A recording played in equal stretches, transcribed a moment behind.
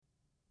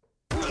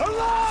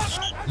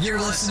You're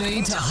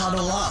listening to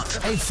Huddle Up,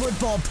 a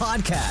football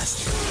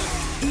podcast.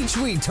 Each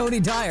week, Tony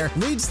Dyer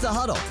leads the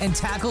huddle and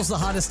tackles the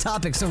hottest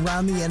topics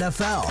around the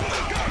NFL.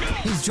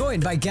 He's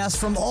joined by guests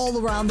from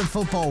all around the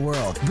football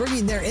world,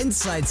 bringing their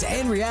insights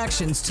and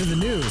reactions to the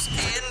news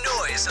and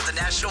noise of the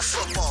National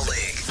Football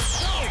League.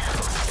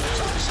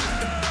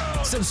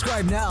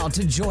 Subscribe now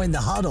to join the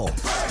huddle.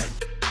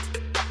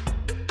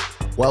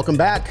 Welcome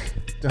back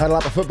to Huddle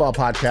Up, a football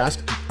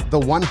podcast, the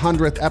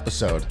 100th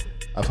episode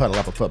of Huddle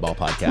Up, a football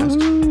podcast.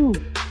 Woo-hoo.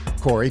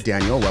 Corey,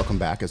 Daniel, welcome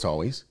back as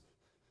always.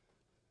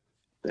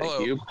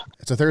 Thank you.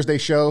 It's a Thursday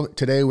show.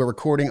 Today we're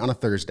recording on a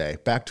Thursday.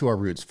 Back to our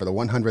roots for the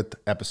 100th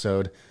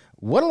episode.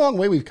 What a long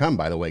way we've come,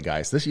 by the way,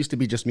 guys. This used to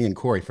be just me and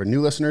Corey. For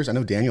new listeners, I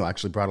know Daniel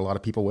actually brought a lot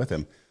of people with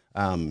him.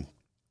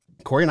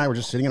 Corey and I were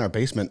just sitting in our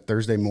basement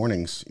Thursday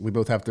mornings. We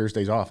both have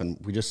Thursdays off, and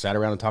we just sat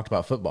around and talked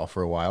about football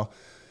for a while.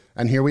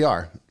 And here we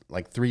are,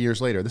 like 3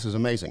 years later. This is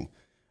amazing.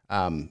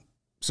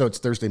 So it's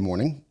Thursday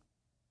morning.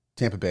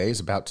 Tampa Bay is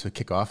about to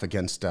kick off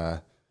against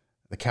the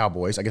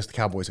Cowboys. I guess the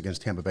Cowboys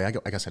against Tampa Bay.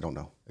 I guess I don't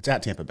know. It's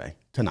at Tampa Bay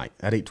tonight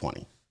at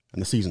 8:20,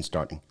 and the season's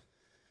starting.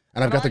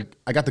 And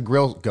I got the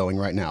grill going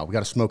right now. We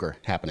got a smoker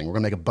happening. We're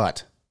gonna make a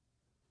butt.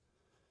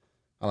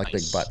 I like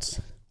big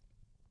butts.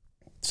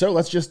 So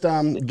let's just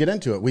get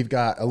into it. We've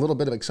got a little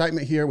bit of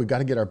excitement here. We've got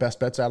to get our best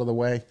bets out of the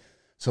way.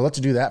 So let's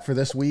do that for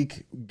this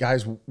week.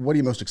 Guys, what are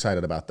you most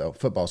excited about, though?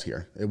 Football's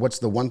here. What's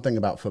the one thing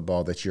about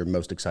football that you're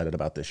most excited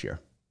about this year?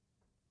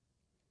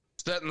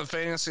 Setting the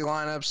fantasy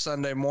lineup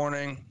Sunday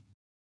morning.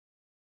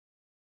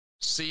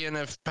 Seeing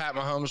if Pat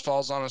Mahomes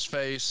falls on his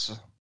face.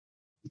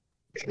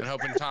 And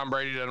hoping Tom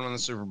Brady doesn't win the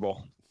Super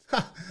Bowl.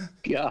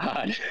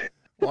 God.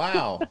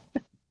 Wow.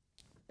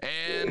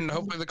 And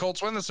hopefully the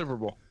Colts win the Super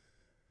Bowl.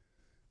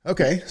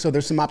 Okay, so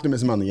there's some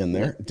optimism on the end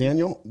there.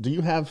 Daniel, do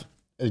you hate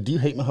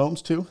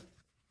Mahomes too?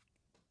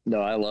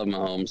 No, I love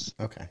Mahomes.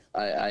 Okay.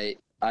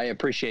 I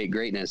appreciate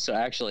greatness. So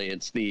actually,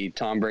 it's the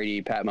Tom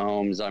Brady, Pat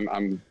Mahomes.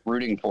 I'm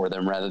rooting for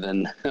them rather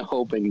than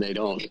hoping they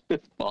don't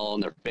fall on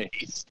their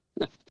face.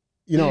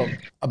 You know,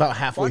 about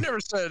halfway.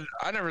 Well,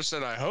 I never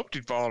said I hoped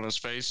he'd fall on his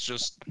face.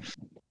 Just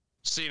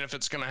seeing if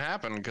it's going to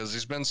happen because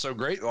he's been so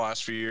great the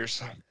last few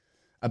years.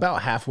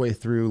 About halfway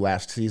through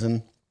last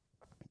season,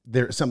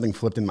 something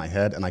flipped in my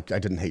head, and I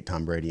didn't hate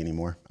Tom Brady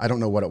anymore. I don't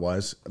know what it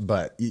was,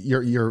 but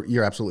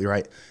you're absolutely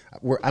right.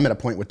 I'm at a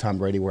point with Tom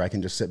Brady where I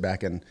can just sit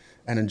back and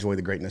enjoy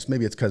the greatness.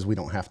 Maybe it's because we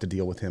don't have to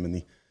deal with him in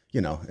the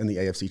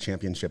AFC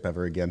Championship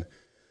ever again.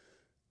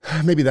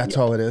 Maybe that's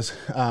all it is.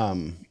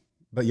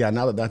 But yeah,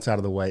 now that that's out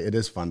of the way, it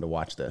is fun to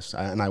watch this.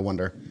 And I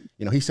wonder,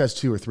 he says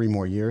 2 or 3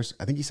 more years.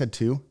 I think he said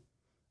 2,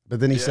 but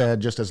then he said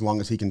just as long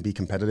as he can be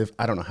competitive.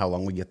 I don't know how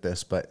long we get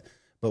this, but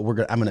I'm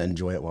going to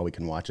enjoy it while we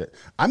can watch it.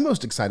 I'm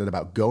most excited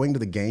about going to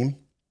the game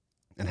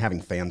and having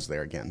fans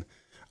there again.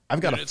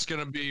 It's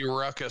going to be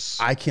ruckus.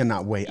 I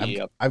cannot wait.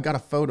 Yep. I've got a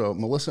photo.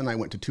 Melissa and I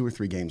went to 2 or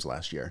 3 games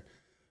last year.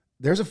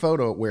 There's a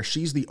photo where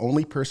she's the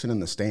only person in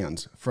the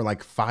stands for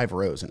like 5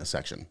 rows in a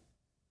section.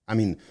 I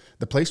mean,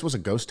 the place was a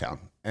ghost town.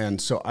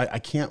 And so I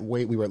can't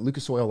wait. We were at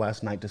Lucas Oil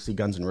last night to see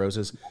Guns N'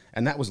 Roses,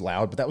 and that was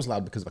loud, but that was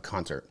loud because of a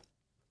concert.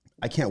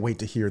 I can't wait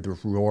to hear the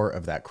roar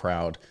of that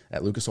crowd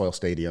at Lucas Oil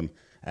Stadium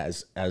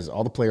as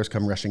all the players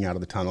come rushing out of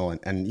the tunnel.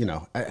 And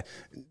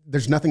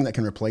there's nothing that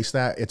can replace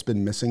that. It's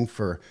been missing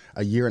for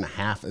a year and a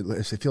half.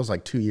 It feels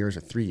like 2 years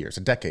or 3 years,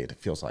 a decade, it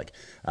feels like.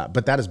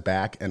 But that is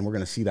back, and we're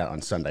going to see that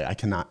on Sunday.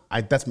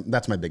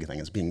 That's my big thing,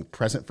 is being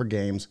present for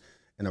games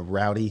in a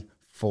rowdy,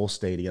 full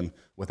stadium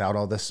without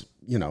all this,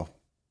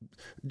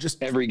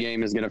 just every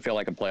game is going to feel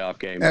like a playoff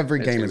game. Every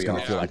game is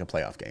going to feel like a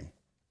playoff game.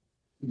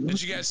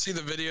 Did you guys see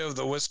the video of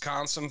the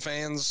Wisconsin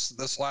fans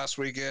this last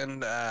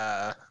weekend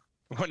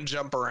when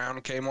Jump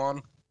Around came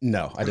on?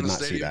 No, I did not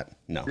see that.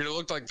 No. It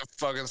looked like the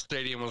fucking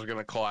stadium was going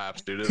to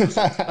collapse, dude. It was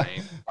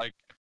insane. Like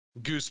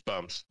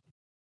goosebumps.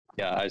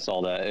 Yeah, I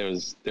saw that.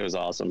 It was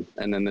awesome.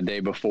 And then the day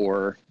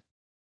before,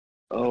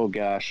 oh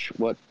gosh,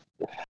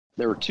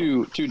 there were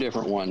two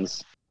different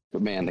ones.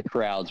 But man, the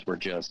crowds were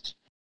just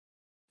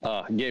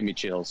gave me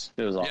chills.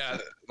 It was awesome. Yeah,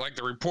 like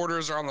the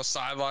reporters are on the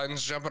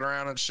sidelines jumping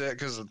around and shit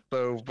because it's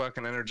so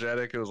fucking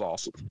energetic. It was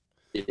awesome.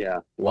 Yeah.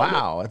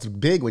 Wow, that's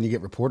big when you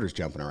get reporters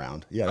jumping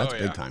around. Yeah, that's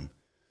big time.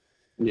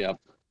 Yep.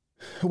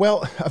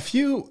 Well,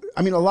 a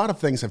lot of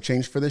things have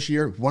changed for this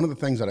year. One of the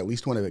things that I at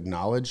least want to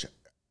acknowledge,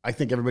 I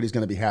think everybody's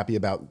going to be happy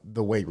about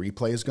the way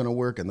replay is going to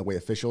work and the way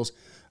officials.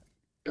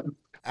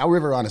 Al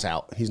Riveron is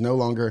out. He's no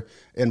longer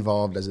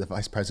involved as the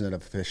vice president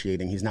of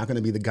officiating. He's not going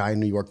to be the guy in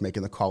New York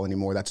making the call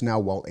anymore. That's now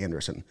Walt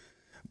Anderson.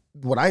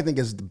 What I think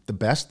is the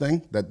best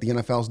thing that the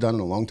NFL's done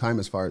in a long time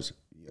as far as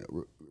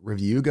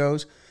review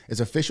goes is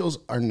officials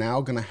are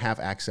now going to have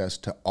access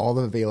to all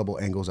the available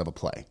angles of a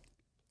play.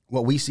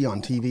 What we see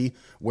on TV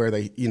where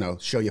they,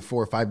 show you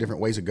 4 or 5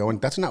 different ways of going,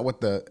 that's not what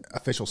the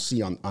officials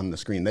see on the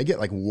screen. They get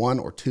like 1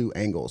 or 2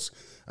 angles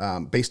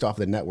based off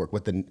the network,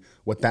 what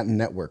that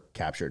network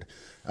captured.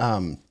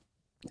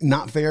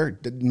 Not fair,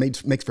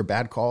 makes for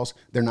bad calls.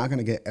 They're not going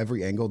to get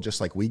every angle just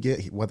like we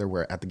get, whether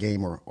we're at the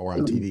game or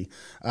on TV.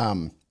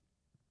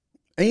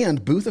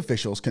 And booth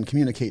officials can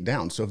communicate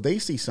down. So if they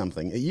see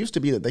something, it used to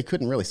be that they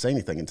couldn't really say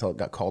anything until it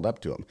got called up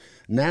to them.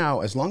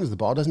 Now, as long as the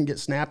ball doesn't get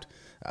snapped,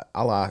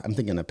 I'm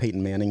thinking of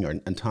Peyton Manning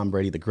and Tom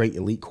Brady, the great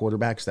elite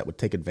quarterbacks that would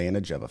take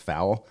advantage of a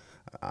foul.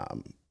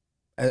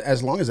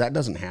 As long as that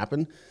doesn't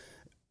happen,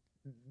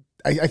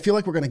 I feel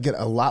like we're going to get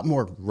a lot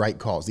more right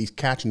calls. These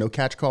catch, no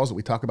catch calls that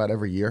we talk about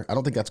every year, I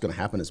don't think that's going to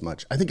happen as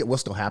much. I think it will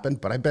still happen,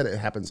 but I bet it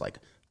happens like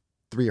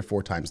 3 or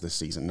 4 times this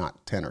season,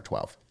 not 10 or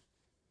 12.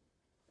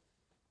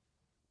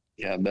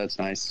 Yeah, that's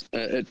nice.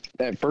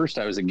 At first,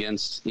 I was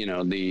against,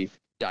 the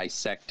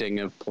dissecting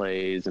of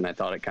plays, and I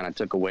thought it kind of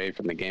took away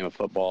from the game of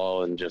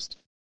football and just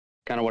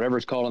kind of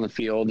whatever's called on the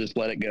field, just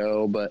let it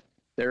go. But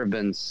there have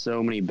been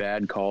so many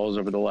bad calls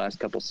over the last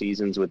couple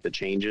seasons with the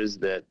changes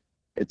that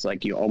it's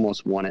like you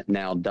almost want it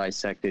now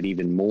dissected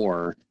even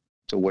more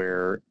to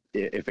where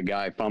if a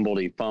guy fumbled,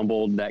 he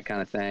fumbled, that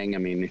kind of thing. I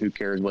mean, who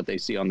cares what they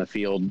see on the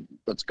field?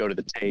 Let's go to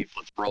the tape,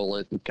 let's roll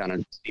it and kind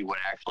of see what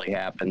actually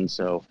happened.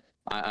 So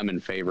I'm in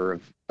favor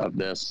of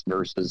this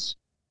versus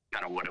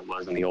kind of what it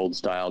was in the old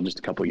style just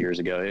a couple years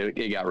ago.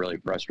 It got really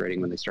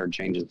frustrating when they started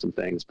changing some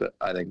things, but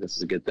I think this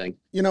is a good thing.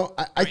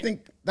 I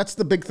think that's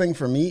the big thing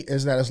for me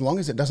is that as long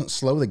as it doesn't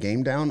slow the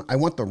game down, I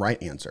want the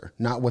right answer,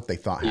 not what they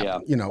thought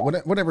happened. Yeah.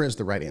 Whatever is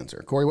the right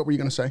answer. Corey, what were you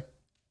going to say?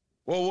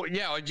 Well,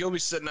 yeah, like you'll be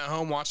sitting at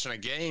home watching a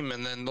game,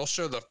 and then they'll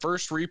show the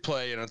first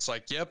replay, and it's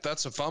like, yep,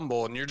 that's a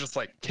fumble, and you're just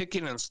like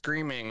kicking and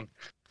screaming.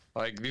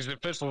 Like these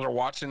officials are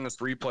watching this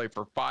replay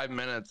for 5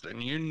 minutes,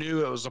 and you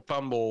knew it was a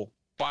fumble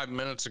 5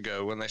 minutes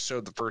ago when they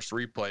showed the first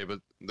replay, but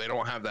they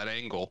don't have that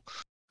angle.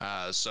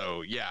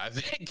 So yeah, I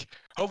think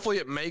hopefully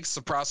it makes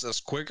the process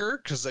quicker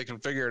because they can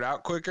figure it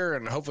out quicker,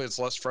 and hopefully it's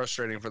less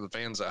frustrating for the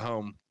fans at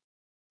home,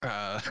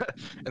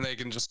 and they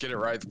can just get it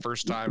right the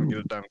first time and get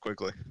it done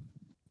quickly.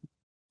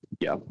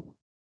 Yeah,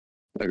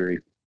 agree.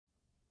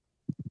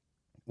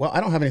 Well,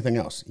 I don't have anything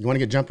else. You want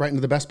to jump right into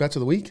the best bets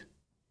of the week?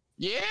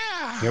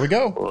 Yeah. Here we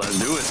go. Well, let's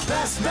do it.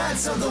 Best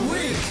bets of the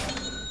week.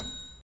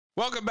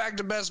 Welcome back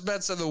to Best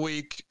Bets of the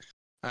Week.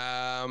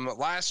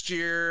 Last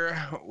year,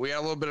 we had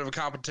a little bit of a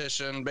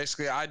competition.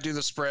 Basically, I do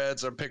the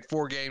spreads. I pick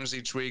 4 games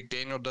each week.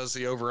 Daniel does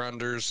the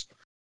over-unders.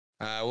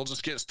 We'll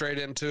just get straight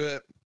into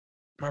it.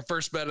 My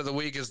first bet of the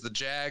week is the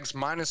Jags,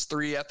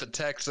 -3 at the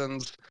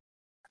Texans.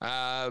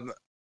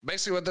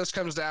 Basically, what this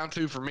comes down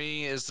to for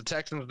me is the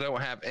Texans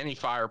don't have any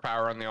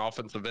firepower on the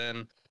offensive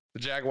end. The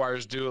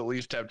Jaguars do at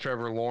least have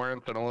Trevor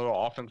Lawrence and a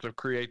little offensive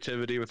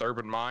creativity with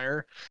Urban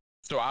Meyer.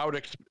 So I would,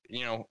 if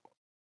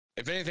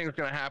anything's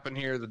going to happen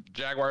here, the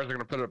Jaguars are going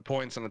to put up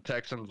points and the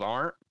Texans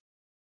aren't.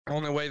 The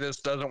only way this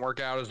doesn't work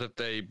out is if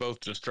they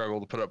both just struggle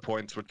to put up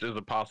points, which is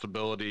a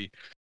possibility.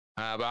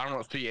 But I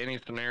don't see any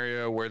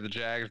scenario where the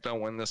Jags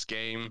don't win this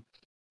game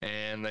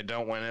and they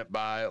don't win it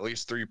by at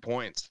least 3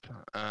 points.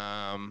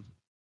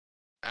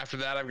 After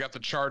that, I've got the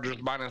Chargers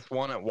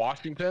 -1 at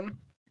Washington.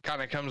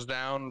 Kind of comes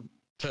down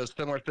to a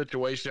similar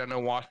situation. I know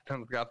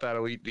Washington's got that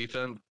elite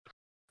defense,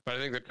 but I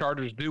think the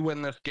Chargers do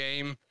win this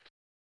game.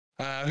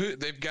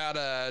 They've got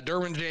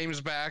Derwin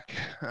James back.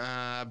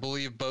 I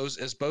believe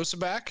Bosa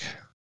back?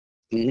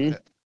 Mm-hmm.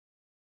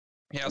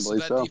 Yeah,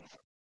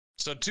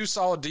 so 2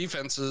 solid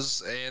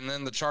defenses, and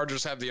then the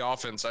Chargers have the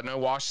offense. I know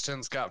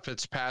Washington's got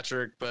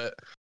Fitzpatrick, but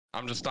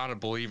I'm just not a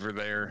believer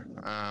there.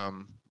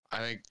 I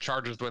think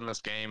Chargers win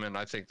this game, and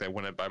I think they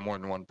win it by more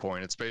than 1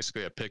 point. It's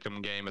basically a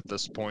pick-'em game at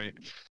this point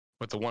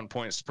with the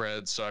 1-point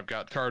spread. So I've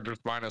got Chargers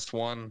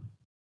 -1.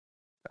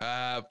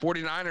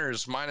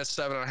 49ers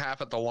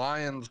 -7.5 at the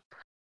Lions.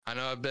 I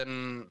know I've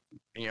been,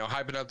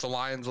 hyping up the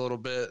Lions a little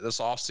bit this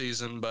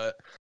offseason, but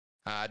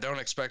I don't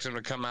expect them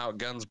to come out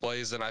guns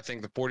blazing. I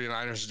think the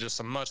 49ers are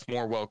just a much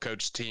more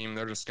well-coached team.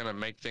 They're just going to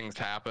make things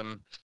happen.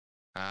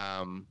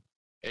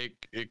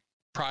 It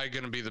probably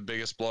going to be the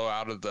biggest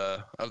blowout of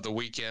the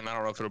weekend. I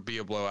don't know if it'll be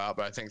a blowout,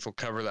 but I think they'll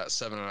cover that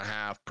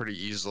 7.5 pretty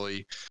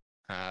easily.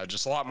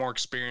 Just a lot more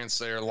experience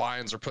there.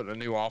 Lions are putting a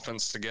new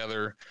offense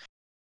together.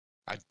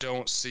 I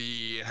don't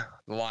see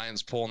the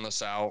Lions pulling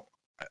this out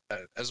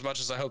as much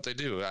as I hope they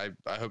do. I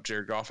hope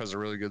Jared Goff has a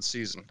really good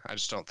season. I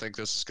just don't think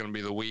this is going to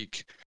be the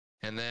week.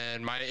 And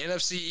then my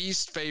NFC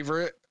East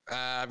favorite,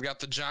 I've got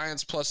the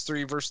Giants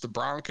 +3 versus the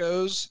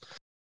Broncos.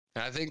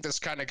 And I think this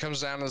kind of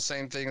comes down to the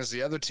same thing as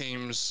the other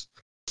teams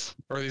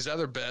or these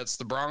other bets.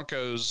 The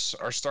Broncos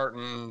are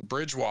starting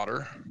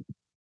Bridgewater,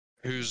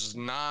 who's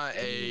not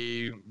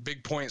a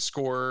big point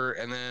scorer.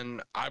 And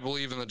then I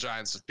believe in the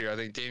Giants this year. I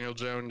think Daniel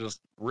Jones is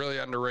really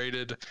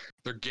underrated.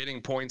 They're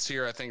getting points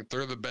here. I think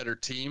they're the better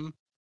team.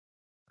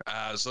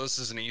 So this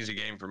is an easy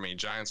game for me.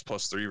 Giants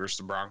 +3 versus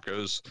the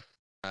Broncos.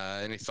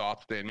 Any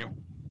thoughts, Daniel?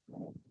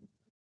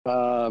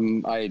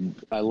 I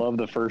love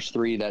the first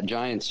 3. That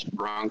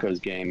Giants-Broncos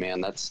game,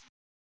 man, that's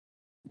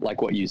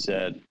like what you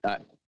said.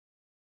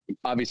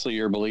 Obviously,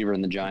 you're a believer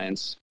in the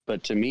Giants,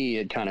 but to me,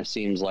 it kind of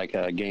seems like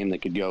a game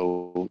that could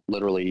go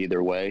literally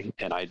either way,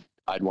 and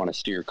I'd want to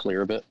steer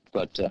clear of it.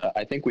 But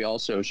I think we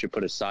also should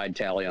put a side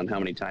tally on how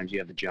many times you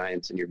have the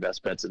Giants in your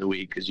best bets of the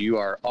week, because you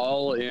are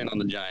all in on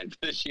the Giants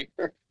this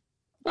year.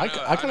 I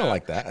kind of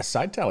like that. A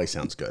side tally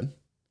sounds good.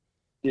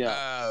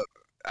 Yeah.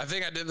 I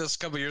think I did this a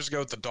couple years ago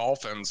with the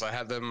Dolphins. I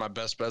had them my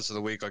best bets of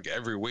the week, like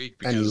every week.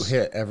 And you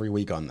hit every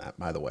week on that,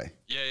 by the way.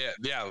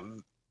 Yeah.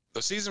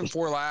 The season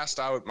before last,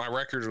 my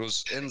record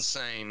was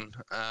insane.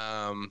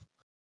 I'll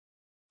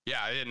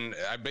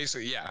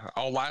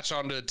latch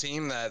onto a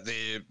team that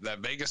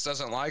Vegas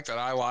doesn't like, that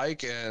I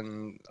like,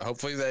 and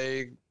hopefully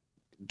they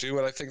do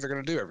what I think they're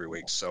going to do every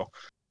week. So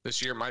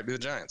this year might be the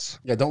Giants.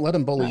 Yeah, don't let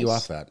them bully you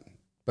off that.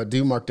 But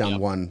do mark down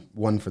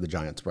one for the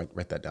Giants.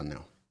 Write that down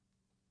now.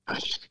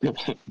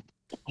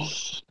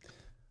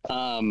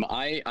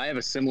 I have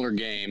a similar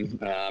game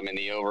in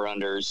the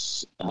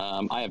over-unders.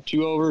 I have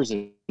 2 overs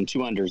and 2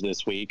 unders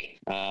this week.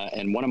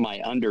 And one of my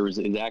unders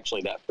is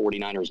actually that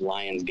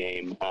 49ers-Lions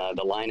game.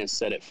 The line is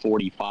set at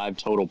 45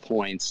 total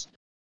points.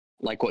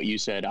 Like what you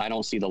said, I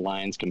don't see the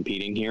Lions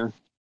competing here.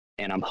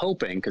 And I'm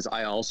hoping, because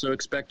I also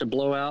expect a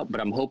blowout, but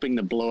I'm hoping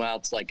the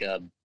blowout's like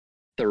a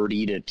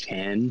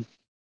 30-10,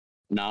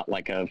 not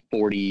like a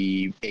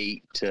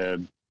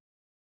 48-13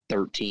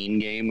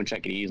 game, which I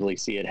could easily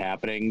see it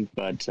happening.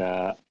 But,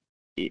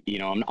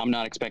 I'm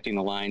not expecting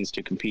the Lions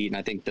to compete. And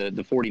I think the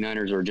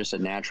 49ers are just a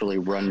naturally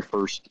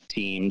run-first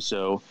team.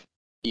 So,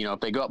 if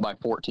they go up by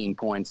 14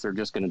 points, they're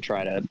just going to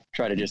try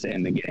to just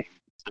end the game.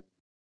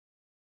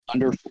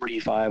 Under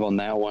 45 on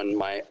that one.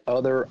 My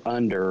other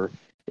under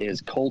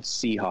is Colts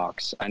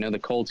Seahawks. I know the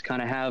Colts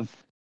kind of have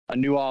a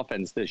new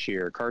offense this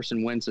year.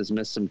 Carson Wentz has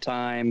missed some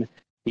time.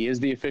 He is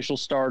the official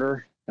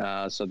starter,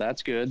 so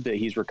that's good that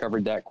he's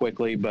recovered that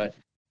quickly. But,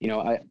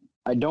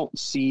 I don't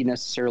see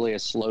necessarily a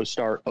slow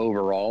start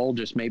overall,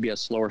 just maybe a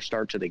slower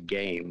start to the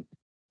game.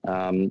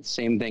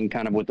 Same thing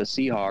kind of with the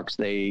Seahawks.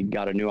 They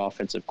got a new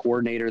offensive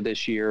coordinator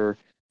this year.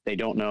 They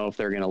don't know if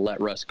they're going to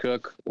let Russ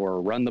cook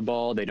or run the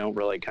ball. They don't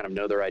really kind of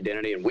know their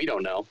identity, and we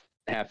don't know.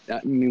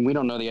 We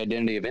don't know the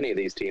identity of any of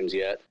these teams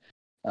yet.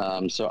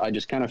 So I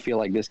just kind of feel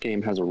like this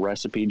game has a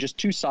recipe. Just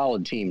 2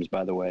 solid teams,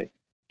 by the way.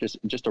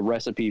 Just a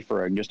recipe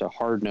for just a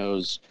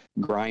hard-nosed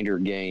grinder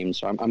game.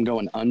 So I'm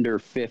going under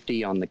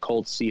 50 on the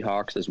Colts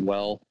Seahawks as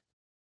well.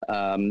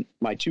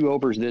 My 2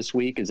 overs this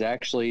week is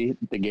actually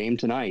the game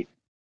tonight.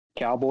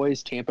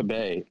 Cowboys Tampa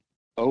Bay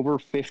over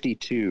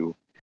 52.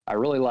 I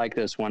really like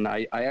this one.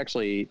 I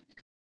actually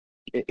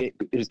it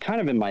was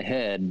kind of in my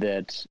head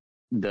that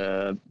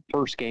the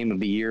first game of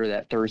the year,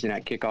 that Thursday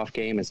night kickoff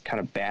game, is kind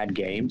of bad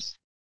games.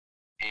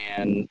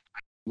 And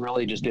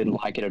really just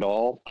didn't like it at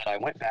all. But I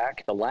went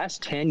back. The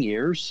last 10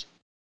 years,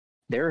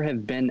 there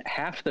have been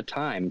half the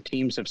time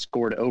teams have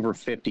scored over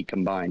 50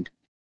 combined.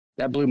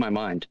 That blew my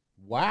mind.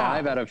 Wow.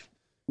 5 out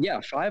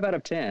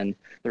of 10,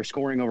 they're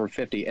scoring over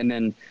 50. And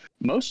then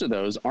most of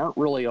those aren't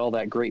really all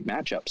that great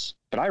matchups.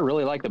 But I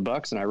really like the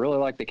Bucs and I really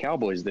like the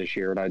Cowboys this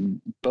year. And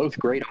both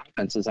great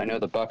offenses. I know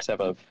the Bucs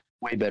have a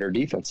way better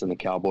defense than the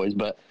Cowboys.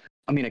 But,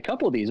 a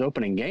couple of these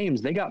opening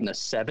games, they got in the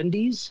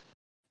 70s.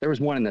 There was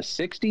one in the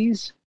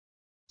 60s.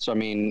 So,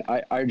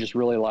 I just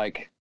really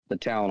like the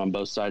talent on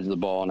both sides of the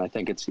ball, and I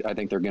think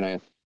they're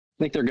gonna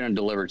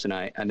deliver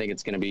tonight. I think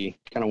it's gonna be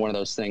kind of one of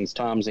those things.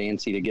 Tom's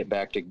antsy to get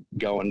back to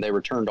going. They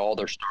returned all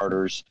their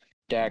starters.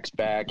 Dak's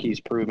back;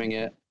 he's proving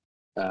it.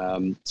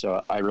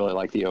 So I really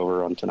like the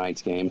over on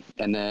tonight's game.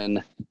 And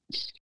then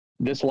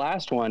this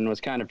last one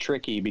was kind of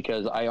tricky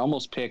because I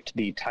almost picked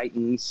the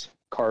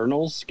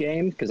Titans-Cardinals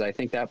game because I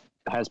think that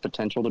has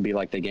potential to be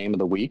like the game of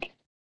the week.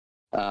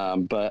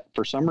 But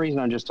for some reason,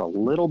 I'm just a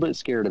little bit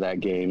scared of that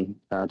game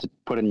to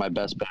put in my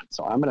best bet.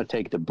 So I'm going to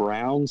take the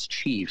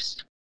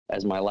Browns-Chiefs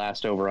as my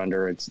last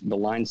over-under. It's the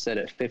line set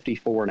at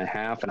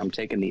 54.5, and I'm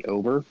taking the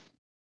over.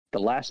 The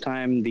last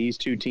time these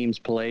 2 teams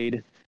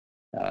played,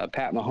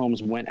 Pat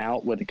Mahomes went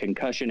out with a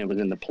concussion. It was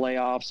in the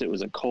playoffs. It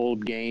was a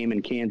cold game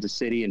in Kansas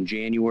City in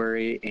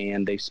January,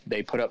 and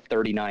they put up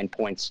 39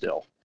 points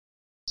still.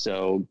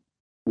 So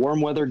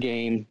warm weather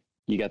game.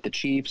 You got the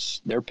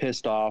Chiefs. They're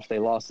pissed off. They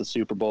lost the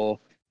Super Bowl.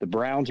 The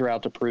Browns are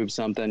out to prove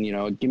something.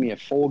 Give me a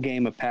full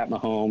game of Pat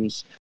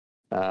Mahomes.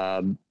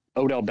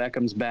 Odell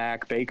Beckham's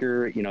back.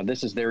 Baker,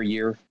 this is their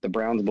year. The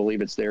Browns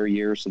believe it's their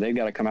year, so they've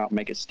got to come out and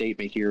make a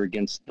statement here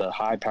against the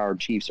high-powered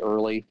Chiefs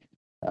early.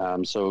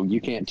 So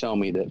you can't tell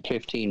me that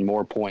 15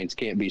 more points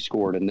can't be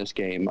scored in this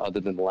game other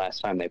than the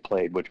last time they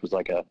played, which was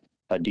like a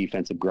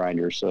defensive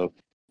grinder. So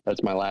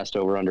that's my last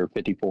over-under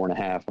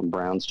 54.5 on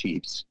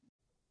Browns-Chiefs.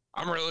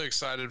 I'm really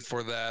excited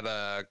for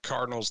that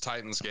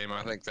Cardinals-Titans game.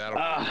 I think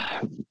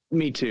that'll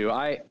me too.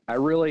 I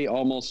really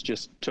almost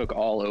just took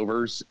all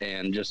overs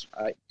and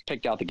I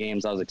picked out the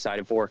games I was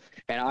excited for.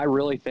 And I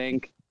really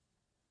think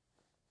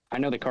I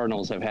know the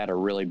Cardinals have had a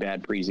really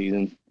bad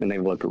preseason and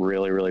they've looked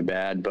really, really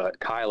bad. But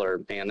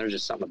Kyler, man, there's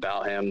just something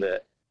about him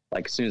that,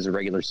 like, as soon as the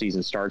regular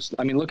season starts,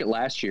 look at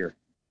last year.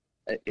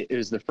 It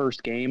was the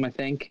first game, I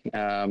think.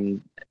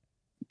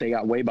 They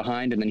got way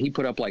behind, and then he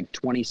put up like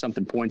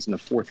 20-something points in the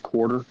fourth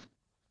quarter.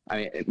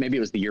 Maybe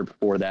it was the year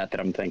before that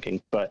I'm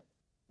thinking, but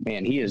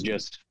man, he is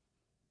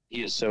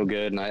so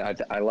good. And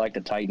I like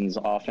the Titans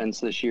offense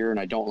this year, and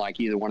I don't like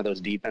either one of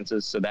those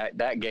defenses. So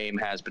that game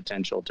has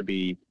potential to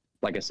be,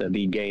 like I said,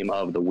 the game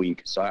of the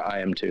week. So I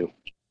am too.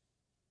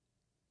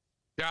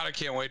 God, I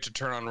can't wait to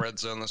turn on Red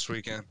Zone this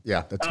weekend.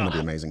 Yeah, that's going to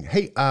be amazing.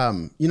 Hey,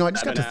 I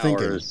just got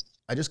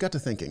to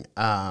thinking.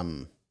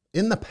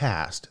 In the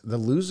past, the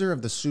loser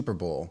of the Super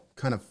Bowl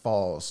kind of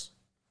falls,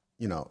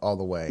 all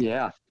the way.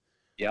 Yeah.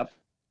 Yep.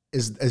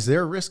 Is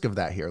there a risk of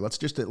that here? Let's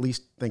just at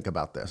least think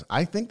about this.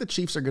 I think the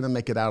Chiefs are going to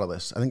make it out of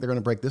this. I think they're going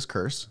to break this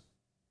curse.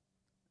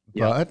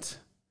 Yep. But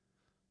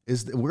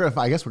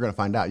I guess we're going to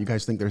find out. You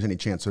guys think there's any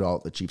chance at all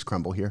the Chiefs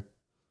crumble here?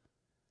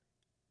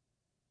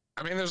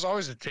 I mean, there's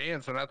always a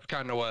chance, and that's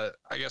kind of what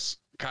I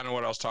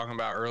was talking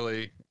about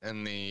early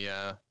in the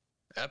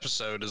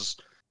episode is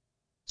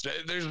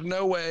there's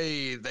no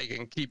way they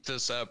can keep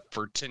this up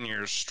for 10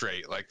 years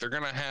straight. Like, they're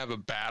going to have a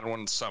bad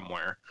one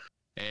somewhere.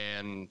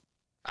 And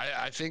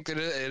I think that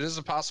it is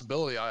a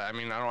possibility. I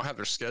mean, I don't have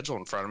their schedule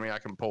in front of me. I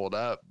can pull it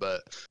up,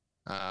 but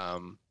I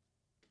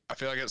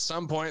feel like at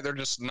some point they're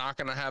just not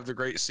going to have the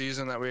great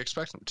season that we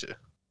expect them to.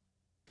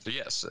 So,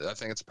 yes, I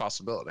think it's a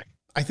possibility.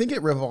 I think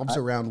it revolves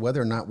around whether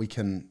or not we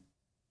can.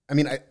 I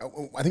mean,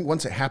 I think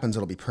once it happens,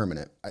 it'll be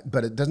permanent.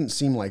 But it doesn't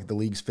seem like the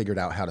league's figured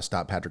out how to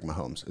stop Patrick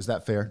Mahomes. Is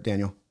that fair,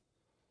 Daniel?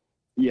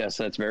 Yes,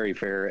 that's very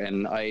fair.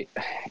 And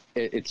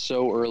it's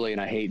so early, and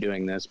I hate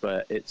doing this,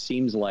 but it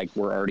seems like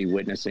we're already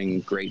witnessing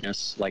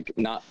greatness. Like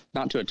not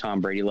to a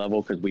Tom Brady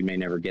level, because we may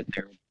never get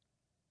there.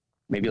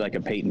 Maybe like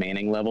a Peyton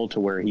Manning level, to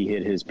where he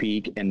hit his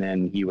peak and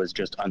then he was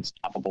just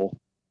unstoppable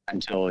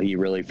until he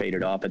really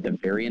faded off at the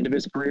very end of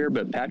his career.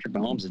 But Patrick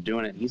Mahomes is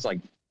doing it. He's like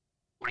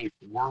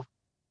 24,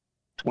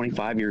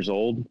 25 years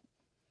old.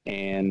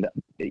 And,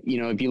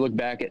 if you look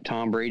back at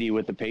Tom Brady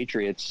with the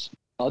Patriots,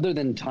 other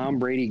than Tom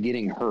Brady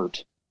getting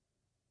hurt,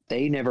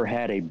 they never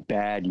had a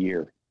bad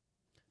year.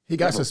 He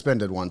got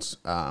suspended once.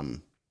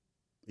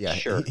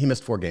 Sure. He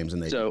missed 4 games.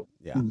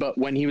 But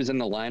when he was in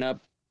the lineup,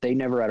 they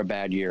never had a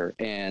bad year.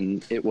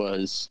 And it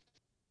was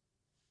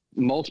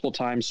multiple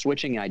times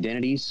switching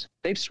identities.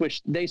 They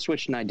switched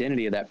an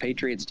identity of that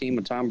Patriots team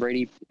with Tom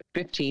Brady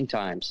 15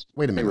 times.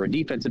 Wait a minute. They were a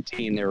defensive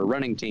team. They were a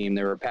running team.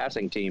 They were a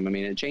passing team. I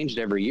mean, it changed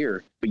every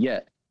year, but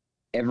yet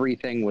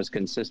everything was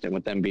consistent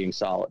with them being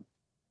solid.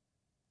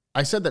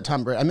 I said that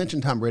I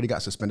mentioned Tom Brady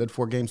got suspended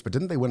 4 games, but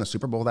didn't they win a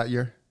Super Bowl that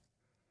year?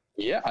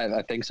 Yeah,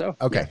 I think so.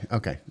 Okay.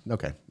 Yeah.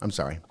 Okay. I'm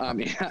sorry.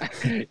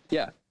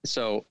 Yeah.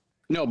 So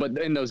no, but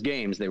in those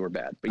games they were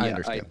bad. But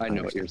yeah, I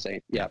know what you're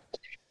saying. Yeah.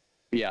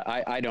 Yeah.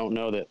 I don't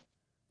know that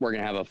we're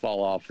going to have a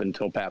fall off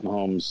until Pat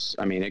Mahomes.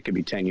 I mean, it could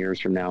be 10 years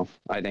from now.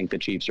 I think the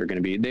Chiefs are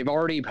going to they've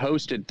already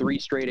hosted 3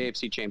 straight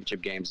AFC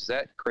Championship games. Is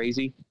that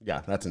crazy?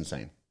 Yeah, that's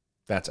insane.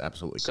 That's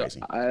absolutely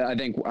crazy. I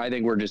think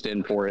we're just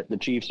in for it. The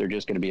Chiefs are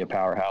just going to be a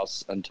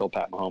powerhouse until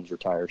Pat Mahomes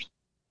retires.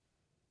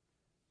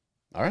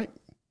 All right.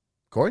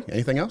 Corey,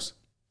 anything else?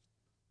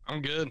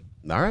 I'm good.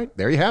 All right.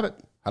 There you have it.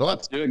 Huddle up.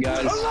 Let's do it,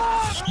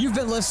 guys. You've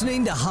been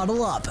listening to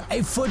Huddle Up,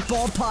 a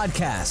football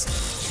podcast.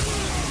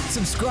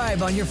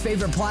 Subscribe on your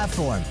favorite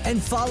platform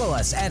and follow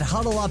us at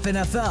Huddle Up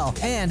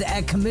NFL and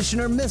at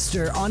Commissioner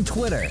Mister on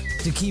Twitter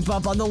to keep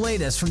up on the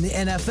latest from the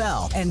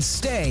NFL and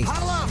stay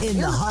in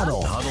the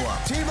huddle. Huddle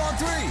Up. Team on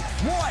 3.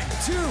 1,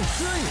 2,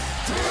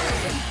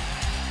 3.